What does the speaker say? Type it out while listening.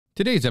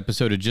Today's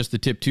episode of Just the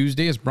Tip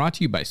Tuesday is brought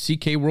to you by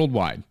CK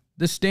Worldwide,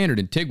 the standard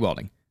in TIG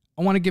welding.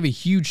 I want to give a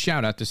huge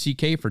shout out to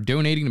CK for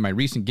donating to my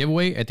recent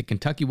giveaway at the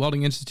Kentucky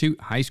Welding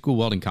Institute High School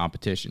Welding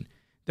Competition.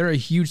 They're a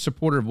huge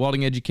supporter of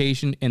welding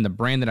education and the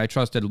brand that I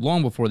trusted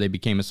long before they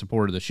became a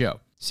supporter of the show.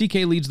 CK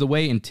leads the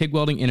way in TIG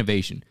welding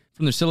innovation,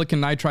 from their silicon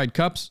nitride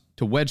cups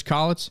to wedge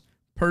collets,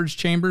 purge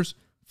chambers,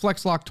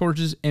 flex lock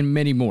torches, and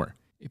many more.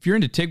 If you're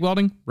into TIG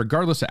welding,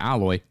 regardless of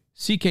alloy,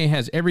 CK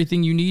has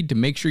everything you need to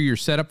make sure you're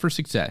set up for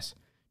success.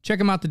 Check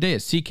them out today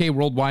at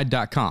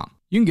ckworldwide.com.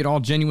 You can get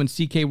all genuine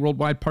CK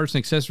Worldwide parts and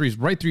accessories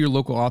right through your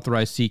local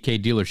authorized CK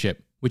dealership,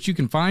 which you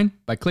can find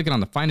by clicking on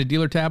the Find a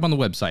Dealer tab on the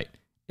website.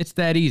 It's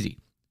that easy.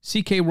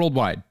 CK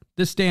Worldwide,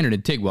 the standard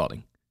in TIG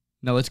welding.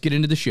 Now let's get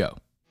into the show.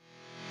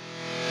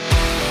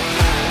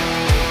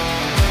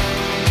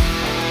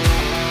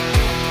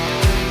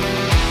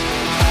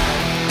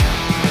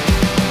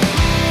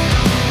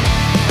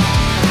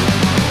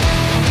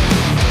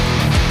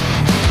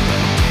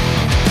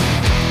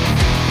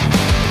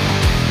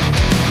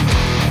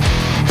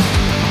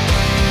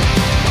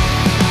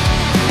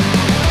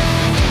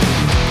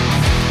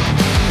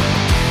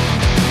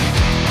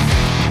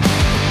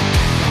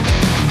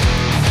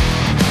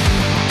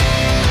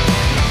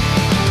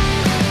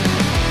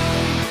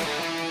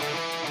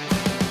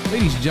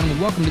 Ladies and gentlemen,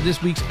 welcome to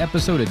this week's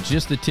episode of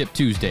Just the Tip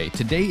Tuesday.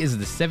 Today is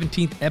the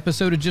 17th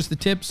episode of Just the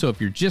Tip, so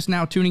if you're just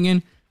now tuning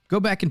in, go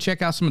back and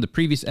check out some of the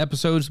previous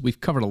episodes. We've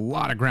covered a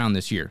lot of ground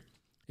this year.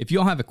 If you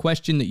all have a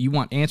question that you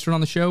want answered on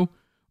the show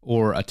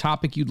or a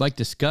topic you'd like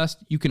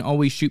discussed, you can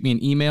always shoot me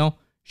an email,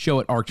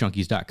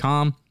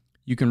 show@arcjunkies.com.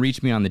 You can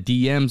reach me on the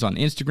DMs on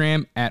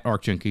Instagram at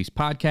Junkies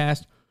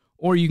Podcast,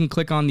 or you can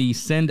click on the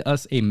Send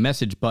Us a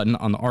Message button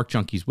on the Arc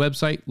Junkies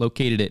website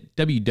located at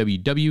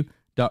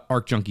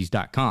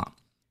www.arcjunkies.com.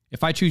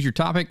 If I choose your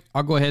topic,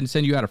 I'll go ahead and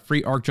send you out a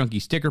free Arc Junkie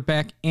sticker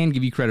pack and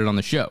give you credit on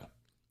the show.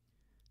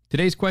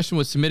 Today's question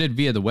was submitted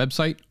via the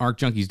website,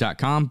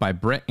 arcjunkies.com, by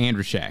Brett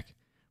Andrushak.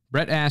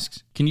 Brett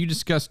asks, can you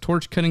discuss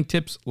torch cutting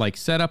tips like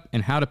setup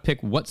and how to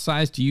pick what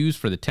size to use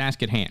for the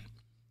task at hand?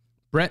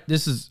 Brett,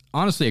 this is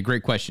honestly a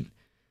great question.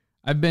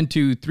 I've been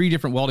to 3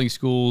 different welding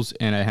schools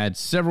and I had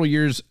several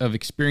years of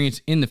experience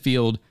in the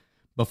field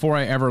before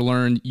I ever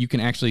learned you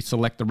can actually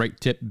select the right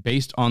tip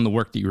based on the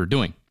work that you were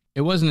doing. It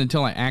wasn't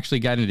until I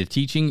actually got into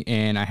teaching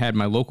and I had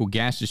my local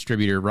gas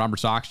distributor,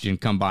 Robert's Oxygen,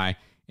 come by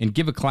and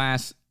give a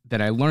class that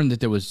I learned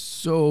that there was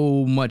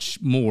so much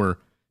more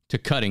to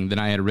cutting than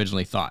I had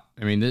originally thought.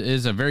 I mean, it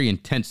is a very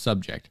intense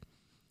subject.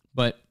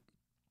 But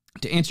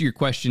to answer your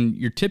question,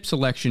 your tip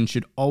selection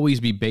should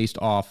always be based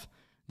off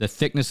the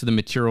thickness of the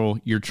material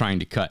you're trying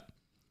to cut.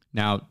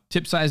 Now,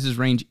 tip sizes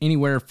range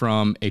anywhere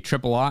from a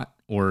triple aught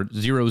or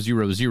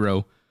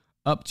 000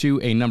 up to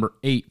a number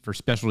 8 for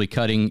specialty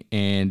cutting,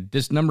 and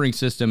this numbering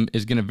system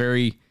is going to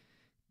vary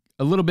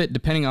a little bit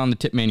depending on the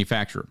tip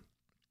manufacturer.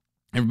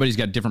 Everybody's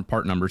got different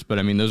part numbers, but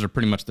I mean, those are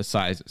pretty much the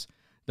sizes.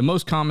 The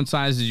most common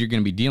sizes you're going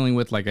to be dealing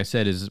with, like I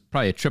said, is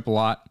probably a triple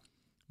aught,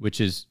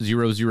 which is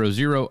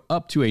 000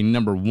 up to a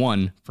number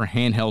 1 for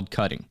handheld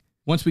cutting.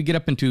 Once we get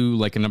up into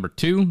like a number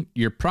 2,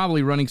 you're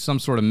probably running some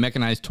sort of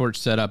mechanized torch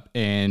setup,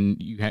 and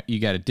you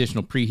got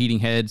additional preheating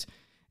heads,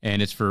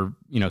 and it's for,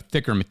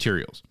 thicker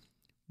materials.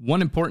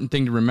 One important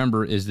thing to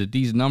remember is that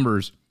these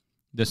numbers,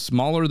 the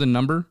smaller the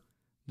number,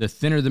 the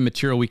thinner the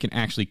material we can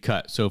actually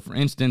cut. So for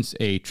instance,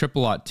 a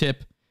triple aught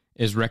tip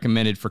is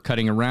recommended for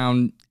cutting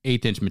around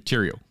 1/8 inch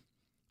material.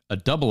 A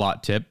double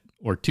aught tip,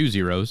 or 2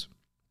 zeros,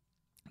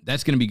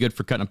 that's going to be good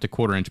for cutting up to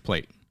 1/4 inch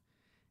plate.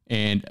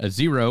 And a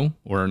 0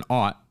 or an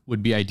aught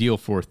would be ideal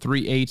for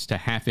 3/8 to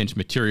 1/2 inch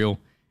material.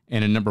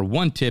 And a number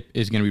 1 tip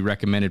is going to be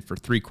recommended for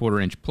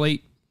 3/4 inch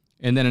plate.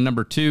 And then a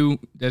number 2,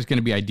 that's going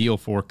to be ideal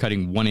for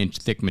cutting 1 inch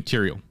thick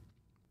material.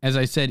 As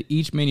I said,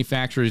 each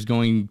manufacturer is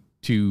going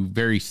to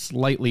vary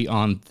slightly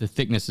on the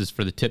thicknesses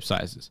for the tip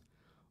sizes.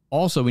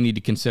 Also, we need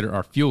to consider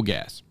our fuel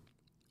gas.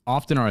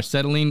 Often our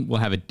acetylene will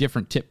have a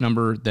different tip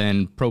number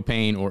than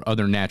propane or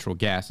other natural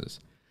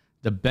gases.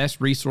 The best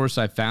resource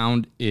I've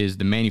found is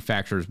the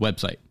manufacturer's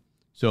website.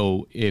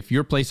 So if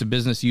your place of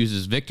business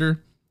uses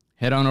Victor,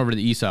 head on over to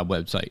the ESOB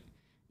website.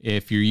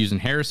 If you're using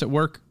Harris at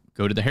work,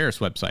 go to the Harris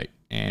website.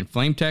 And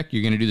Flame Tech,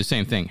 you're going to do the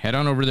same thing. Head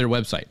on over to their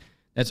website.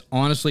 That's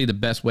honestly the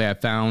best way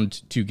I've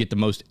found to get the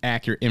most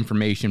accurate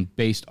information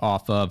based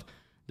off of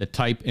the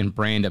type and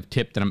brand of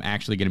tip that I'm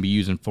actually going to be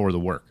using for the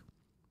work.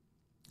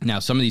 Now,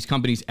 some of these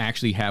companies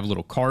actually have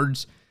little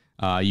cards.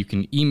 You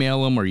can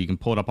email them or you can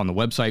pull it up on the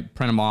website,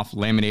 print them off,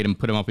 laminate them,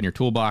 put them up in your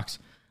toolbox.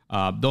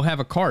 They'll have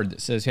a card that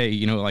says, hey,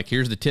 like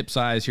here's the tip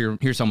size,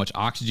 here's how much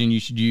oxygen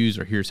you should use,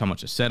 or here's how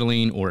much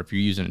acetylene, or if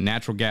you're using a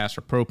natural gas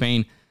or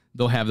propane,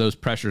 they'll have those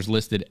pressures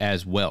listed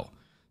as well.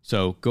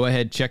 So go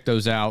ahead, check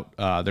those out.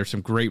 There's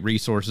some great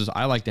resources.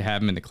 I like to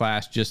have them in the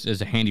class just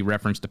as a handy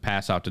reference to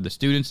pass out to the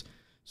students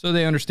so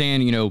they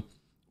understand,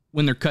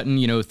 when they're cutting,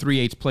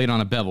 3/8 plate on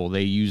a bevel,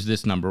 they use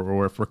this number.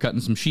 Or if we're cutting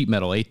some sheet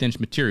metal, 1/8 inch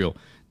material,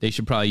 they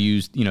should probably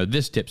use,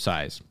 this tip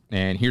size.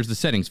 And here's the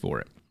settings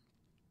for it.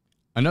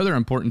 Another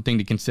important thing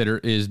to consider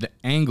is the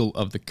angle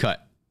of the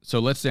cut. So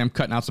let's say I'm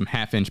cutting out some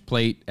 1/2 inch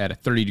plate at a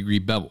 30-degree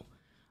bevel.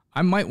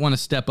 I might want to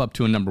step up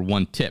to a number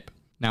 1 tip.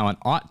 Now, an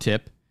aught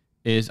tip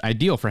is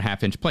ideal for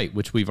 1/2 inch plate,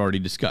 which we've already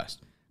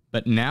discussed.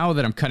 But now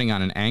that I'm cutting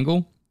on an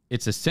angle,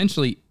 it's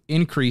essentially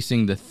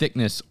increasing the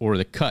thickness or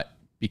the cut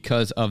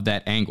because of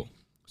that angle.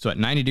 So at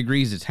 90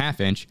 degrees, it's 1/2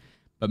 inch,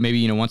 but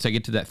maybe, once I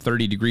get to that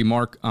 30-degree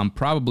mark, I'm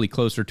probably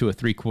closer to a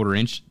 3/4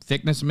 inch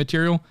thickness of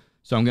material.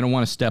 So I'm going to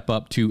want to step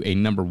up to a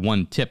number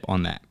 1 tip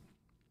on that.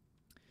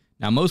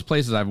 Now, most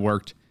places I've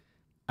worked,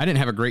 I didn't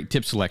have a great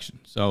tip selection.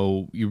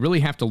 So you really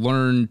have to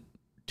learn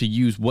to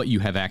use what you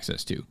have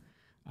access to.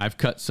 I've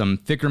cut some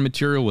thicker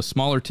material with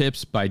smaller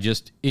tips by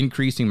just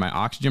increasing my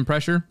oxygen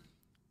pressure,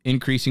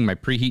 increasing my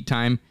preheat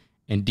time,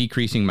 and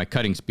decreasing my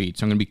cutting speed.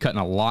 So I'm going to be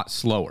cutting a lot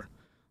slower.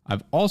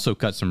 I've also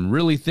cut some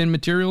really thin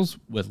materials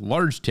with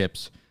large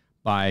tips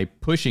by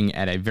pushing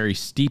at a very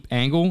steep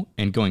angle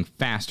and going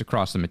fast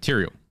across the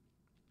material.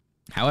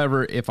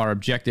 However, if our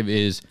objective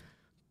is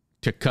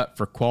to cut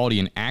for quality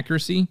and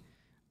accuracy,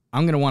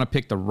 I'm going to want to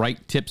pick the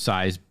right tip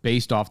size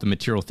based off the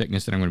material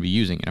thickness that I'm going to be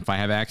using. And if I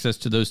have access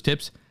to those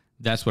tips,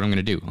 that's what I'm going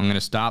to do. I'm going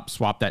to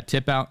swap that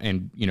tip out,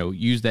 and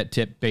use that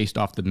tip based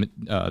off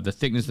the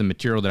thickness of the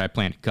material that I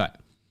plan to cut.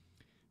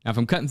 Now, if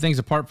I'm cutting things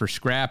apart for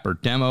scrap or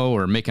demo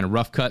or making a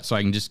rough cut so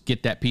I can just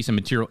get that piece of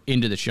material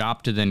into the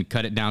shop to then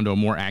cut it down to a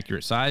more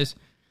accurate size,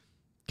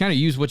 kind of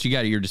use what you got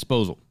at your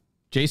disposal.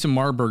 Jason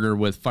Marburger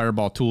with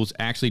Fireball Tools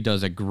actually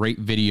does a great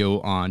video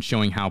on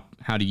showing how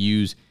to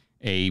use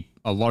a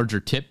larger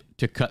tip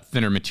to cut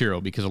thinner material,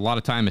 because a lot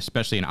of time,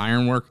 especially in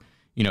ironwork,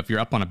 if you're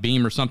up on a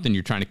beam or something,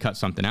 you're trying to cut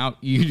something out,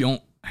 you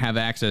don't have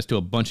access to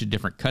a bunch of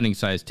different cutting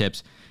size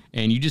tips,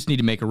 and you just need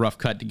to make a rough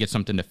cut to get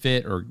something to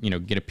fit, or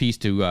get a piece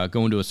to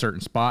go into a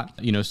certain spot.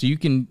 So you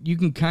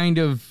can kind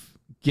of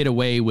get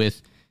away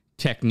with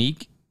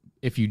technique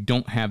if you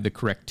don't have the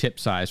correct tip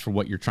size for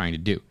what you're trying to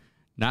do.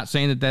 Not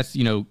saying that that's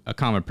a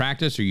common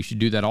practice or you should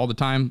do that all the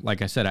time.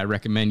 Like I said, I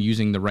recommend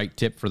using the right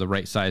tip for the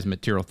right size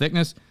material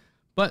thickness,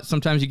 but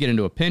sometimes you get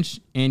into a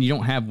pinch and you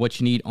don't have what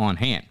you need on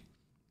hand.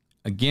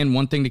 Again,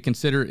 one thing to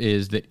consider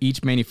is that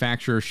each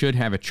manufacturer should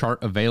have a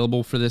chart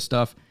available for this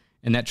stuff,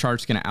 and that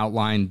chart's going to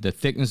outline the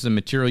thickness of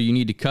material you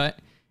need to cut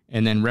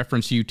and then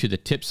reference you to the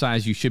tip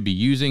size you should be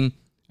using.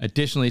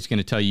 Additionally, it's going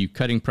to tell you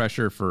cutting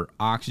pressure for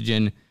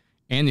oxygen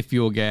and the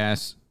fuel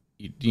gas,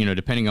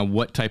 depending on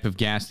what type of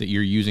gas that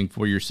you're using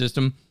for your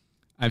system.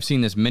 I've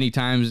seen this many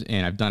times,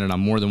 and I've done it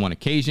on more than one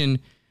occasion,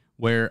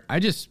 where I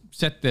just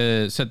set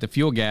the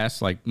fuel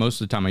gas, like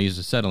most of the time I use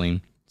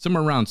acetylene,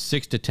 somewhere around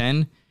 6 to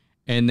 10,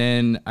 and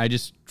then I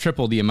just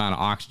triple the amount of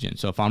oxygen.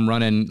 So if I'm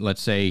running,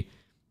 let's say,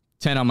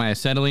 10 on my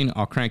acetylene,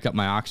 I'll crank up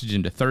my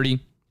oxygen to 30,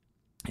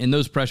 and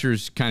those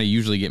pressures kind of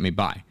usually get me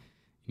by.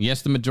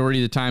 Yes, the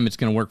majority of the time it's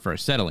going to work for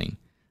acetylene,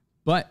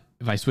 but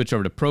if I switch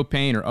over to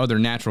propane or other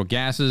natural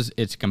gases,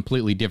 it's a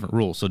completely different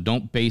rule. So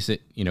don't base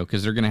it,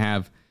 because they're going to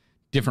have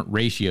different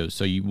ratios.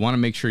 So you want to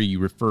make sure you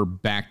refer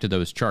back to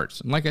those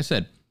charts. And like I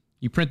said,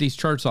 you print these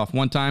charts off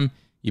one time,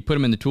 you put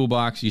them in the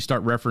toolbox, you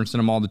start referencing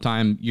them all the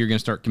time, you're going to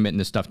start committing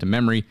this stuff to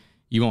memory.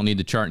 You won't need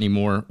the chart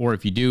anymore. Or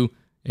if you do,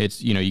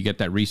 it's, you get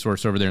that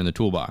resource over there in the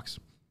toolbox.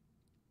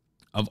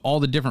 Of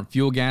all the different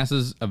fuel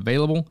gases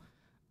available,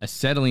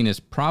 acetylene is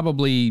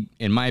probably,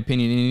 in my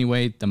opinion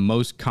anyway, the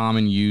most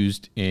common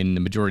used in the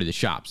majority of the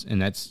shops.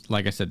 And that's,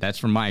 like I said, that's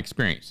from my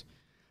experience.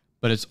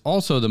 But it's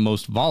also the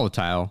most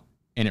volatile,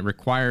 and it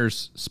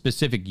requires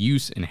specific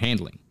use and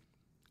handling.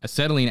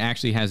 Acetylene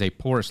actually has a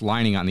porous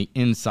lining on the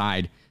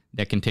inside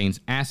that contains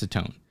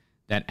acetone.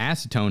 That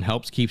acetone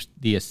helps keep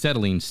the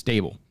acetylene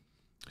stable.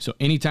 So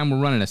anytime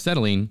we're running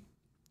acetylene,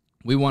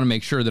 we want to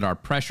make sure that our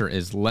pressure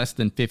is less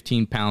than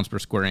 15 pounds per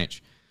square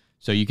inch.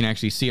 So you can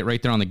actually see it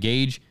right there on the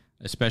gauge,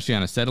 especially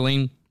on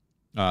acetylene.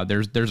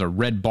 There's a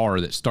red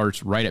bar that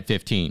starts right at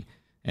 15.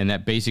 And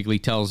that basically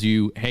tells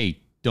you,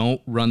 hey,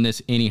 don't run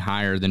this any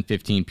higher than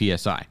 15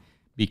 PSI.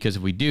 Because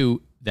if we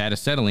do, that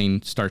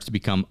acetylene starts to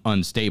become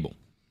unstable.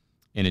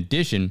 In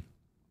addition,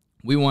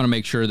 we want to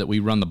make sure that we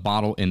run the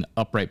bottle in the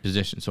upright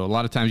position. So a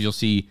lot of times you'll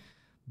see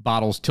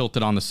bottles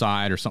tilted on the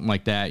side or something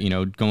like that,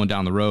 going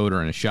down the road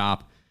or in a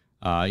shop.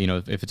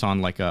 If it's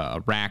on like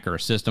a rack or a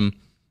system,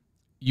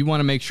 you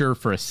want to make sure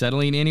for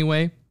acetylene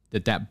anyway,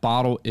 that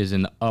bottle is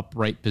in the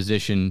upright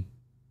position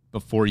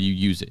before you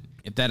use it.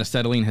 If that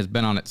acetylene has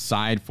been on its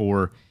side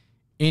for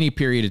any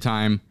period of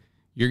time,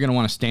 you're going to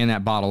want to stand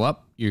that bottle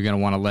up. You're going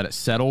to want to let it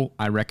settle.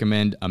 I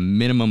recommend a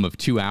minimum of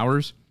 2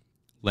 hours.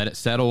 Let it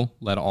settle.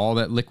 Let all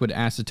that liquid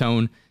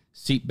acetone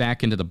seep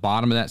back into the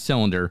bottom of that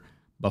cylinder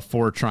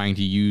before trying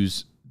to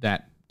use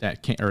that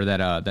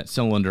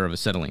cylinder of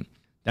acetylene.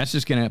 That's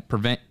just going to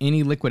prevent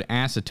any liquid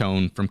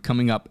acetone from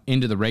coming up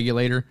into the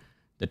regulator,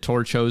 the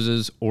torch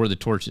hoses, or the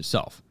torch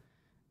itself.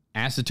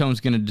 Acetone is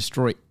going to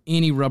destroy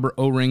any rubber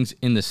O-rings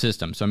in the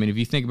system. So, if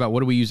you think about what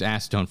do we use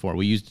acetone for?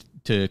 We use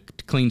to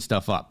clean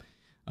stuff up.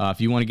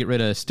 If you want to get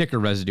rid of sticker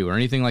residue or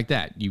anything like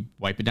that, you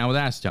wipe it down with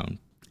acetone.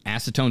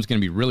 Acetone is going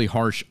to be really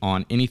harsh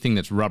on anything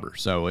that's rubber.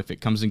 So if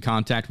it comes in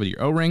contact with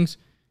your O-rings,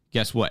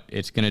 guess what?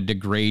 It's going to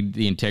degrade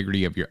the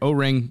integrity of your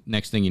O-ring.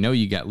 Next thing you know,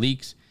 you got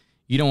leaks.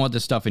 You don't want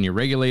this stuff in your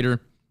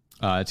regulator.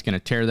 It's going to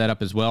tear that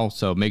up as well.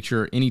 So make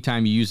sure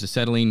anytime you use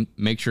acetylene,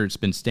 make sure it's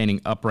been standing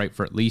upright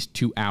for at least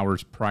 2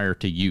 hours prior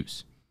to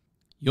use.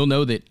 You'll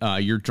know that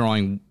you're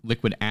drawing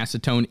liquid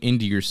acetone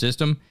into your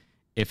system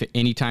if at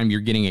any time you're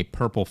getting a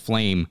purple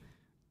flame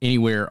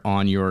anywhere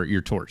on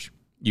your torch.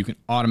 You can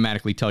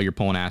automatically tell you're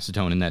pulling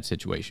acetone in that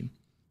situation.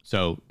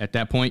 So at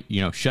that point,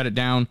 shut it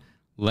down,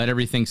 let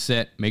everything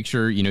sit, make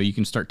sure, you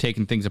can start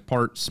taking things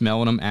apart,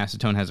 smelling them.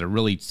 Acetone has a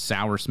really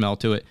sour smell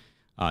to it.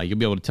 You'll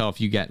be able to tell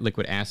if you got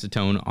liquid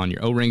acetone on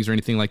your O-rings or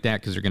anything like that,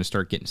 because they're going to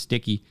start getting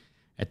sticky.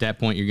 At that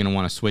point, you're going to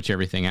want to switch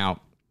everything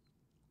out.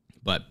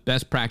 But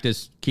best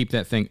practice, keep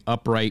that thing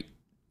upright.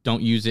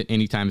 Don't use it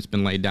anytime it's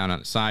been laid down on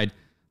its side.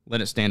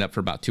 Let it stand up for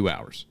about 2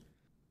 hours.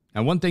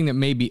 Now, one thing that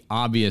may be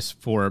obvious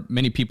for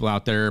many people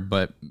out there,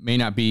 but may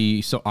not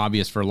be so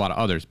obvious for a lot of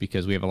others,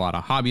 because we have a lot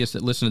of hobbyists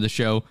that listen to the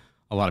show,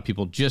 a lot of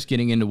people just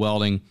getting into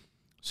welding.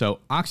 So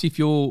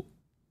Oxy-Fuel,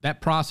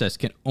 that process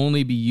can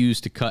only be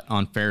used to cut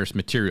on ferrous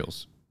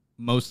materials,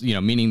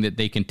 meaning that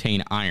they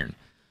contain iron.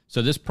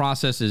 So this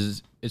process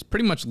is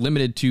pretty much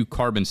limited to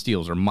carbon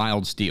steels or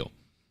mild steel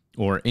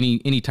or any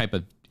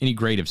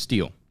grade of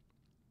steel.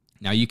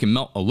 Now you can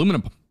melt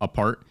aluminum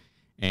apart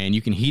and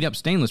you can heat up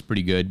stainless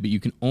pretty good, but you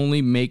can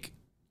only make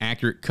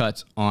accurate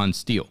cuts on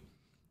steel.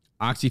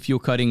 Oxy-Fuel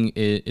cutting,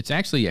 it's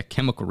actually a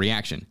chemical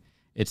reaction.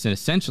 It's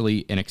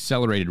essentially an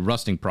accelerated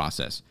rusting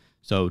process.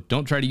 So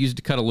don't try to use it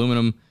to cut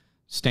aluminum,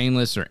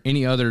 stainless, or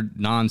any other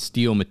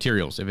non-steel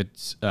materials. If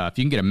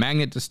you can get a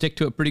magnet to stick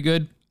to it pretty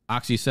good,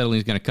 oxyacetylene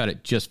is going to cut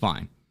it just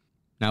fine.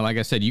 Now, like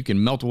I said, you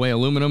can melt away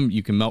aluminum,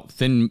 you can melt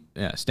thin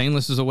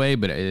stainlesses away,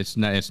 but it's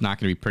not going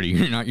to be pretty.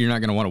 You're not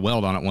going to want to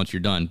weld on it once you're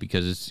done,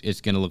 because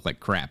it's going to look like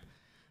crap.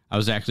 I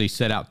was actually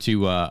set out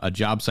to a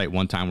job site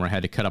one time where I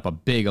had to cut up a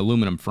big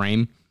aluminum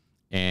frame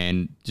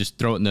and just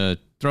throw it in the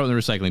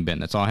recycling bin.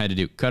 That's all I had to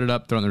do. Cut it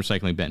up, throw it in the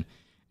recycling bin.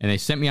 And they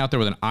sent me out there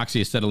with an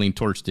oxyacetylene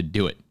torch to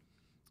do it.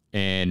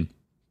 And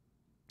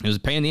it was a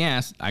pain in the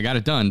ass. I got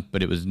it done,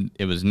 but it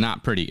was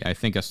not pretty. I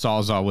think a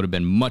Sawzall would have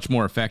been much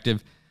more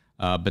effective.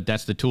 But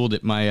that's the tool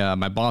that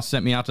my boss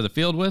sent me out to the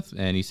field with.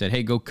 And he said,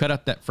 hey, go cut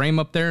up that frame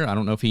up there. I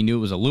don't know if he knew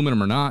it was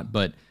aluminum or not,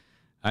 but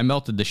I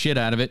melted the shit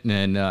out of it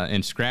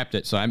and scrapped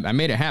it. So I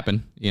made it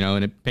happen,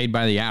 and it paid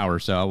by the hour.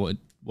 So I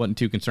wasn't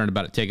too concerned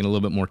about it taking a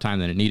little bit more time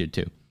than it needed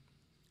to.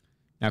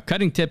 Now,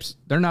 cutting tips,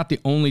 they're not the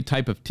only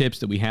type of tips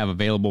that we have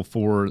available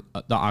for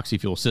the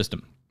Oxy-Fuel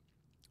system.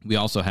 We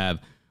also have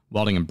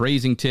welding and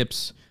brazing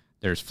tips.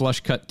 There's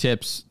flush cut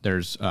tips.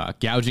 There's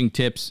gouging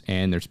tips,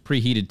 and there's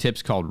preheated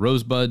tips called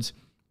rosebuds.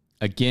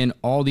 Again,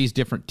 all these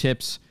different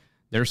tips,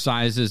 their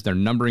sizes, their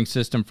numbering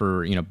system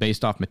for,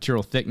 based off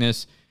material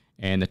thickness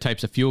and the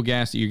types of fuel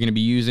gas that you're going to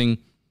be using,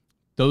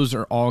 those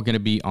are all going to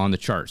be on the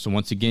chart. So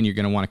once again, you're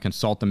going to want to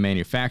consult the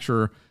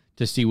manufacturer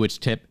to see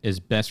which tip is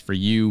best for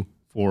you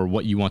for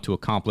what you want to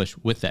accomplish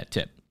with that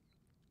tip.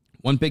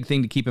 One big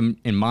thing to keep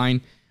in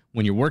mind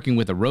when you're working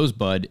with a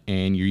rosebud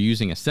and you're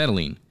using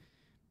acetylene,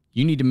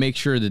 you need to make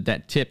sure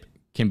that tip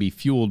can be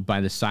fueled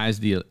by the size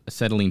of the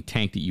acetylene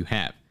tank that you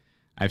have.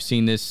 I've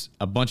seen this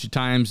a bunch of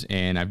times,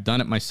 and I've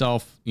done it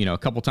myself, a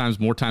couple times,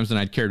 more times than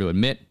I'd care to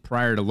admit,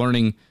 prior to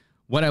learning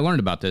what I learned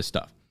about this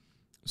stuff.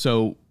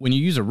 So when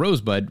you use a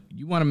rosebud,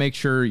 you want to make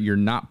sure you're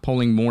not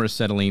pulling more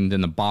acetylene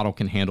than the bottle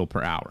can handle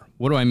per hour.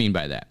 What do I mean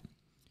by that?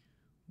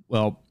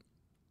 Well,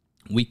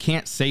 we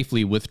can't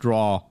safely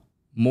withdraw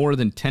more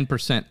than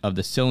 10% of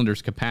the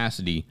cylinder's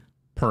capacity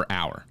per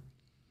hour.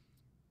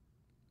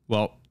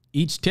 Well,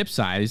 each tip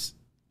size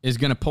is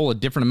going to pull a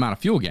different amount of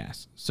fuel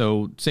gas.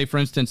 So say, for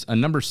instance, a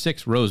number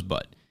 6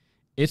 rosebud,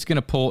 it's going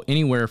to pull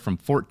anywhere from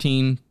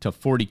 14 to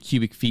 40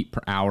 cubic feet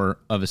per hour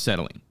of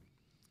acetylene.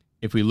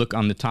 If we look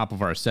on the top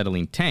of our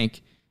acetylene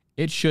tank,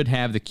 it should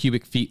have the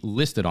cubic feet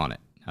listed on it.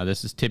 Now,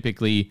 this is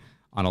typically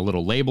on a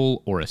little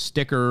label or a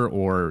sticker,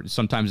 or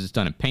sometimes it's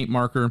done in paint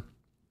marker.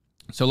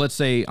 So let's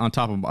say on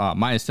top of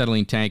my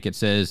acetylene tank, it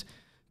says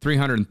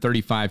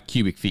 335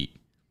 cubic feet.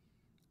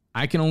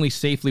 I can only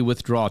safely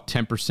withdraw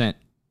 10%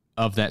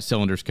 of that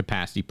cylinder's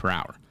capacity per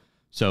hour.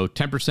 So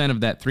 10%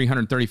 of that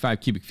 335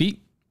 cubic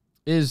feet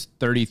is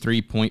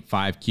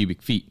 33.5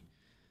 cubic feet.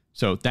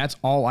 So that's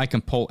all I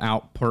can pull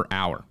out per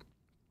hour.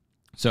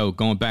 So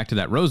going back to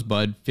that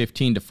rosebud,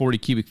 15 to 40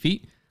 cubic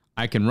feet,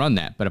 I can run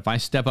that. But if I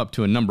step up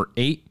to a number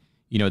 8,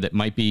 that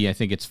might be, I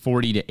think it's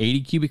 40 to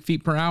 80 cubic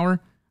feet per hour,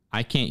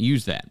 I can't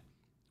use that.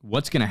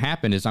 What's going to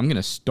happen is I'm going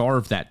to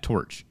starve that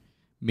torch,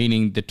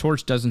 meaning the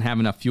torch doesn't have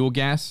enough fuel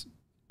gas,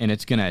 and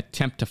it's going to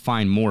attempt to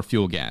find more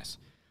fuel gas.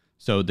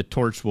 So the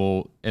torch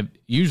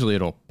usually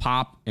it'll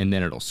pop, and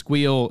then it'll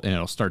squeal, and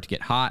it'll start to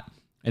get hot.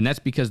 And that's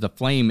because the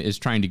flame is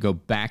trying to go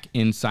back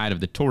inside of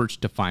the torch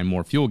to find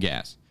more fuel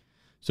gas.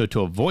 So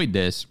to avoid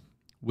this,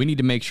 we need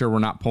to make sure we're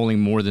not pulling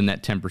more than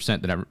that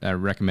 10% that I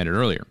recommended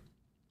earlier.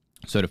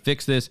 So to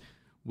fix this,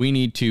 we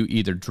need to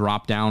either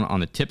drop down on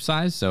the tip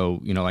size.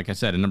 So, like I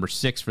said, a number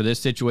 6 for this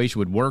situation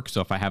would work. So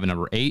if I have a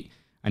number 8,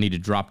 I need to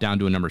drop down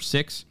to a number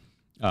 6.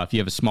 If you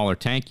have a smaller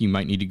tank, you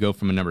might need to go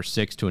from a number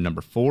 6 to a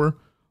number 4,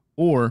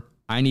 or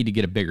I need to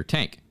get a bigger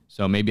tank.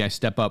 So maybe I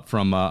step up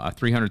from a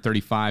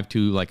 335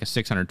 to like a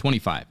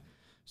 625.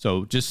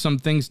 So just some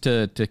things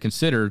to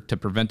consider to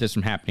prevent this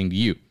from happening to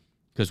you.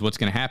 Because what's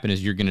going to happen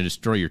is you're going to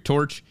destroy your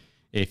torch.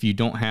 If you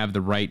don't have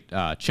the right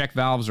check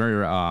valves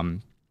or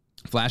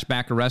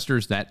flashback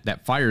arresters,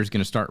 that fire is going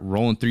to start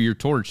rolling through your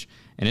torch,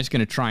 and it's going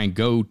to try and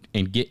go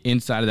and get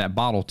inside of that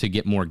bottle to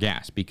get more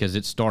gas because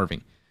it's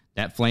starving.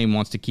 That flame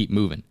wants to keep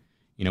moving.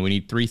 You know, we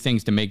need 3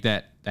 things to make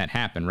that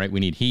happen, right? We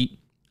need heat,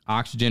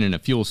 oxygen, and a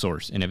fuel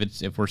source. And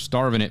if we're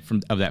starving it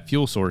of that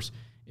fuel source,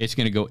 it's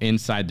going to go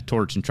inside the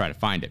torch and try to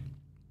find it.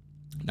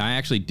 Now, I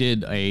actually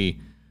did a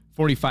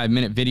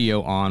 45-minute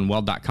video on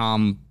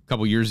weld.com a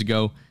couple years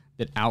ago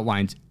that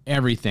outlines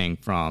everything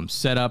from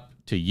setup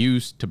to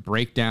use to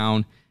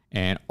breakdown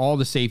and all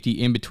the safety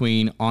in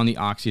between on the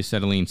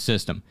oxyacetylene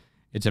system.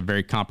 It's a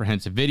very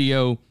comprehensive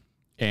video,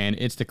 and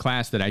it's the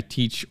class that I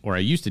teach, or I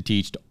used to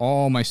teach, to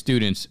all my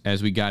students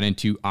as we got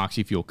into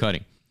Oxy-Fuel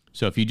cutting.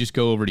 So if you just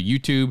go over to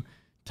YouTube,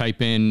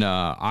 type in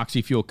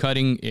Oxy-Fuel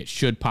cutting, it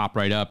should pop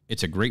right up.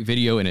 It's a great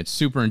video, and it's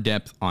super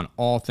in-depth on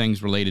all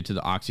things related to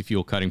the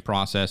Oxy-Fuel cutting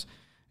process,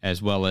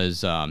 as well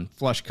as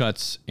flush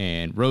cuts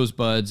and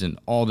rosebuds and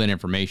all that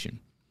information.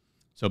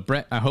 So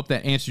Brett, I hope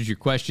that answers your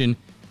question.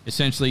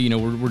 Essentially, you know,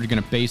 we're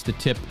going to base the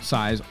tip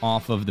size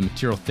off of the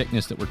material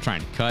thickness that we're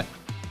trying to cut.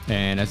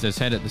 And as I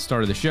said at the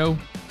start of the show,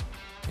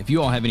 if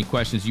you all have any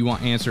questions you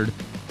want answered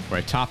or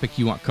a topic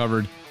you want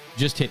covered,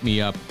 just hit me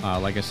up.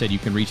 Like I said, you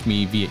can reach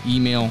me via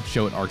email,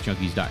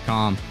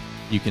 show@arcjunkies.com.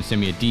 You can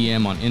send me a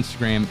DM on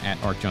Instagram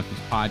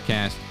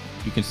 @ArcJunkiesPodcast.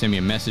 You can send me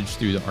a message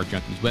through the Arc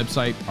Junkies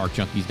website,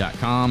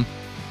 arcjunkies.com.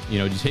 You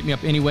know, just hit me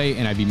up anyway,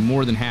 and I'd be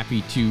more than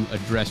happy to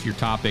address your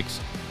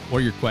topics or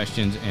your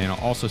questions, and I'll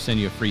also send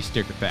you a free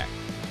sticker pack.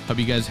 Hope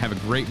you guys have a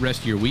great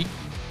rest of your week.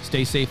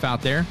 Stay safe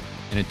out there,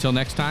 and until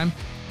next time,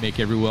 make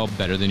every well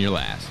better than your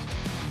last.